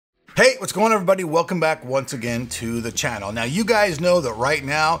Hey, what's going on, everybody? Welcome back once again to the channel. Now, you guys know that right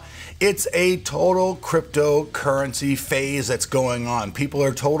now it's a total cryptocurrency phase that's going on. People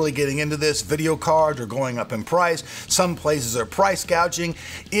are totally getting into this. Video cards are going up in price. Some places are price gouging.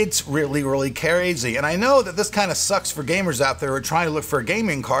 It's really crazy. And I know that this kind of sucks for gamers out there who are trying to look for a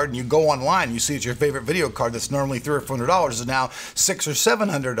gaming card, and you go online, you see that your favorite video card that's normally $300 or $400 is now $600 or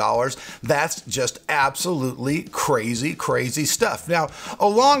 $700. That's just absolutely crazy stuff. Now, a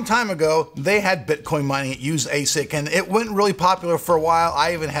long time ago, they had Bitcoin mining. It used ASIC, and it went really popular for a while.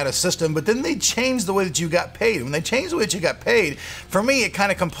 I even had a system, but then they changed the way that you got paid. When they changed the way that you got paid, for me, it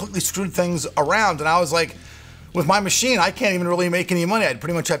kind of completely screwed things around, and I was like, with my machine, I can't even really make any money. I'd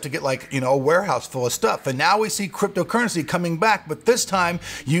pretty much have to get like, a warehouse full of stuff. And now we see cryptocurrency coming back, but this time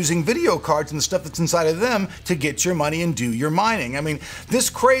using video cards and the stuff that's inside of them to get your money and do your mining. I mean, this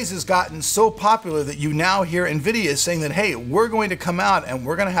craze has gotten so popular that you now hear NVIDIA saying that, hey, we're going to come out and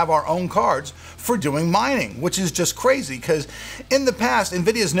we're going to have our own cards for doing mining, which is just crazy because in the past,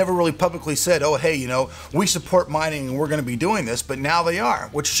 NVIDIA's never really publicly said, oh, hey, we support mining and we're going to be doing this, but now they are,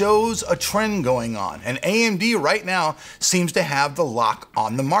 which shows a trend going on. And AMD right now seems to have the lock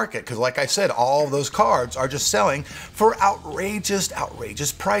on the market because, like I said, all of those cards are just selling for outrageous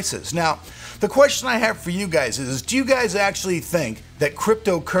prices. Now, the question I have for you guys is, do you guys actually think that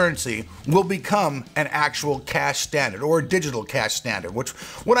cryptocurrency will become an actual cash standard or a digital cash standard? Which,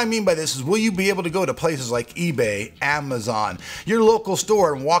 what I mean by this is, will you be able to go to places like eBay, Amazon, your local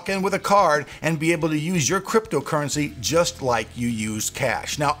store and walk in with a card and be able to use your cryptocurrency just like you use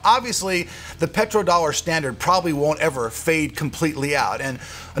cash? Now, obviously, the petrodollar standard probably won't ever fade completely out. And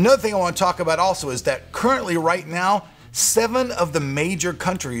another thing I want to talk about also is that currently right now, 7 of the major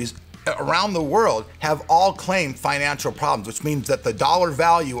countries around the world have all claimed financial problems, which means that the dollar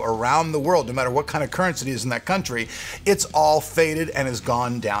value around the world, no matter what kind of currency it is in that country, it's all faded and has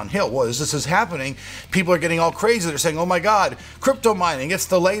gone downhill. Well, as this is happening, people are getting all crazy. They're saying, oh my God, crypto mining, it's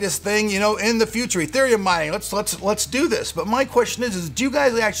the latest thing, in the future. Ethereum mining, let's do this. But my question is do you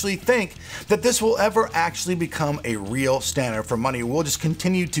guys actually think that this will ever actually become a real standard for money? It will just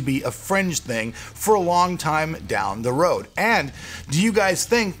continue to be a fringe thing for a long time down the road? And do you guys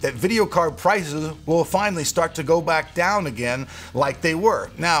think that video card prices will finally start to go back down again like they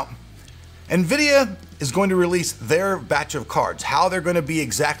were? Now, NVIDIA is going to release their batch of cards. How they're going to be,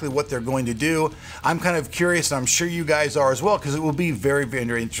 exactly what they're going to do, I'm kind of curious, and I'm sure you guys are as well, because it will be very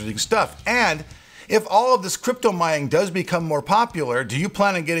interesting stuff. And if all of this crypto mining does become more popular, do you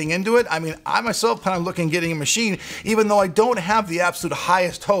plan on getting into it? I mean, I myself plan on looking at getting a machine, even though I don't have the absolute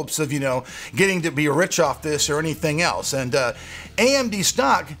highest hopes of, getting to be rich off this or anything else. And AMD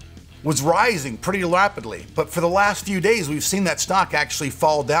stock was rising pretty rapidly, but for the last few days we've seen that stock actually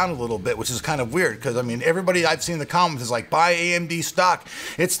fall down a little bit, which is kind of weird because, I mean, everybody I've seen in the comments is like, buy AMD stock,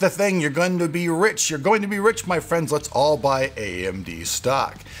 it's the thing, you're going to be rich, my friends, let's all buy AMD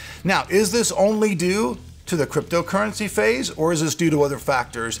stock. Now, is this only due to the cryptocurrency phase, or is this due to other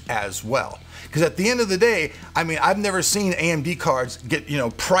factors as well? Because at the end of the day, I mean, I've never seen AMD cards get,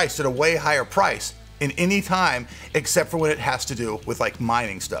 priced at a way higher price in any time except for when it has to do with like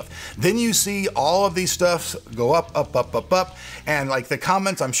mining stuff. Then you see all of these stuffs go up, and like the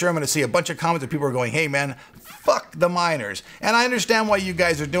comments, I'm sure I'm gonna see a bunch of comments that people are going, hey man, fuck the miners. And I understand why you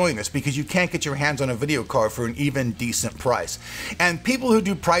guys are doing this, because you can't get your hands on a video card for an even decent price. And people who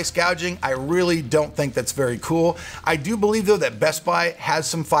do price gouging, I really don't think that's very cool. I do believe though that Best Buy has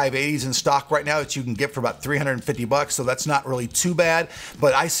some 580s in stock right now that you can get for about 350 bucks, so that's not really too bad.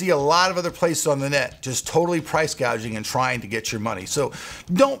 But I see a lot of other places on the net just totally price gouging and trying to get your money. So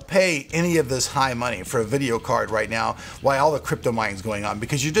don't pay any of this high money for a video card right now while all the crypto mining is going on,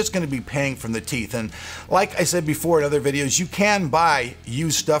 because you're just going to be paying from the teeth. And like I said before in other videos, you can buy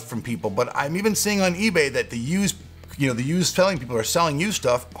used stuff from people, but I'm even seeing on eBay that the used selling people are selling used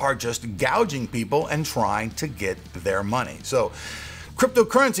stuff are just gouging people and trying to get their money. So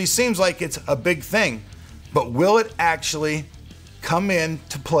cryptocurrency seems like it's a big thing, but will it actually come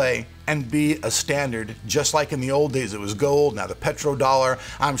into play and be a standard, just like in the old days it was gold, now the petrodollar?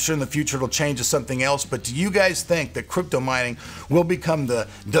 I'm sure in the future it'll change to something else, but do you guys think that crypto mining will become the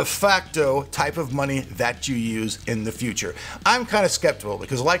de facto type of money that you use in the future? I'm kind of skeptical,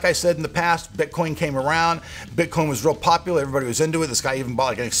 because like I said in the past, Bitcoin came around, Bitcoin was real popular, everybody was into it, this guy even bought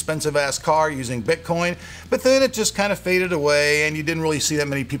like an expensive ass car using Bitcoin, but then it just kind of faded away and you didn't really see that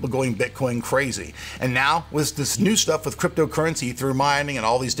many people going Bitcoin crazy. And now with this new stuff with cryptocurrency, through mining and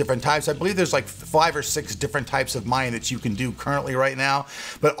all these different types, I believe there's like 5 or 6 different types of mining that you can do currently right now,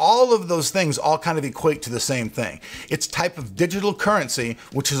 but all of those things all kind of equate to the same thing. It's type of digital currency,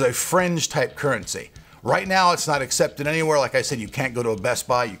 which is a fringe type currency. Right now, it's not accepted anywhere. Like I said, you can't go to a Best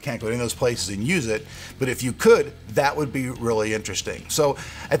Buy, you can't go to any of those places and use it. But if you could, that would be really interesting. So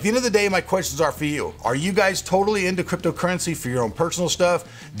at the end of the day, my questions are for you. Are you guys totally into cryptocurrency for your own personal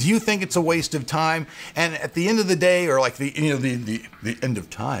stuff? Do you think it's a waste of time? And at the end of the day, or like the end of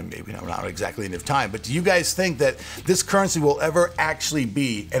time, maybe not exactly end of time, but do you guys think that this currency will ever actually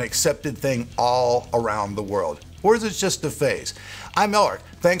be an accepted thing all around the world? Or is it just a phase? I'm Eller.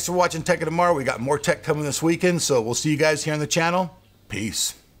 Thanks for watching Tech of Tomorrow. We got more tech coming this weekend, so we'll see you guys here on the channel.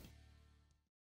 Peace.